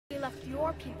left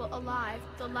your people alive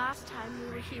the last time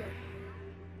we were here.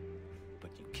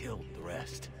 But you killed the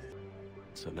rest.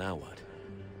 So now what?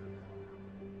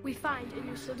 We find a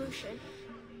new solution.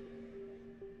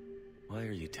 Why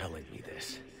are you telling me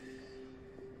this?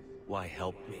 Why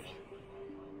help me?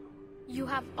 You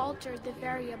have altered the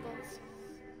variables.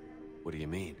 What do you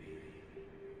mean?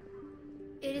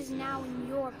 It is now in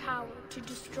your power to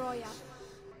destroy us.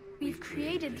 We've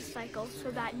created the cycle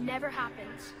so that never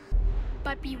happens.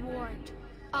 But be warned,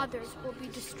 others will be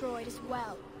destroyed as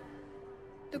well.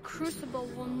 The Crucible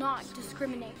will not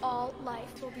discriminate. All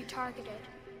life will be targeted.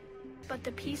 But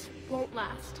the peace won't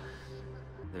last.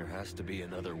 There has to be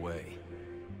another way.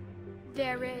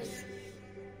 There is.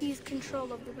 Seize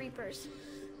control of the Reapers.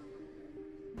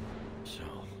 So...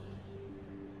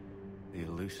 the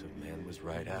Illusive Man was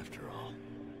right after all.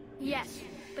 Yes,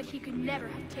 but he could never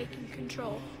have taken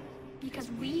control.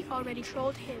 Because we already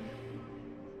controlled him.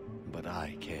 But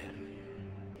I can.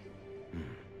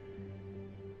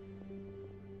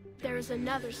 There is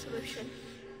another solution.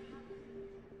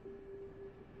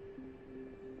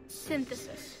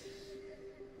 Synthesis.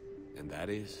 And that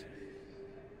is?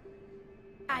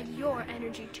 Add your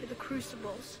energy to the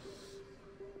Crucibles.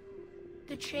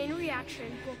 The chain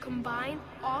reaction will combine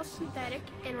all synthetic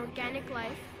and organic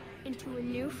life into a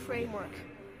new framework.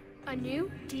 A new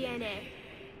DNA.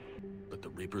 But the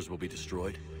Reapers will be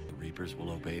destroyed? The Reapers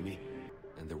will obey me?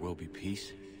 And there will be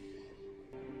peace?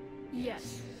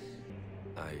 Yes.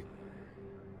 I...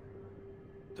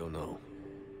 don't know.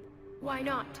 Why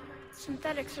not?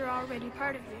 Synthetics are already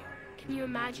part of you. Can you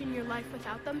imagine your life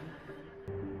without them?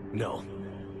 No.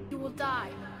 You will die.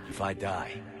 If I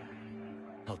die,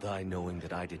 I'll die knowing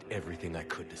that I did everything I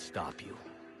could to stop you.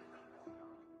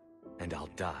 And I'll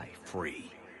die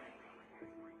free.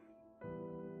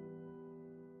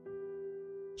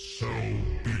 So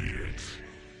be it.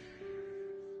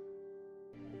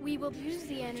 We will use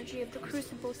the energy of the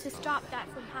Crucible to stop that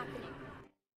from happening.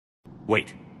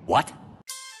 Wait, what?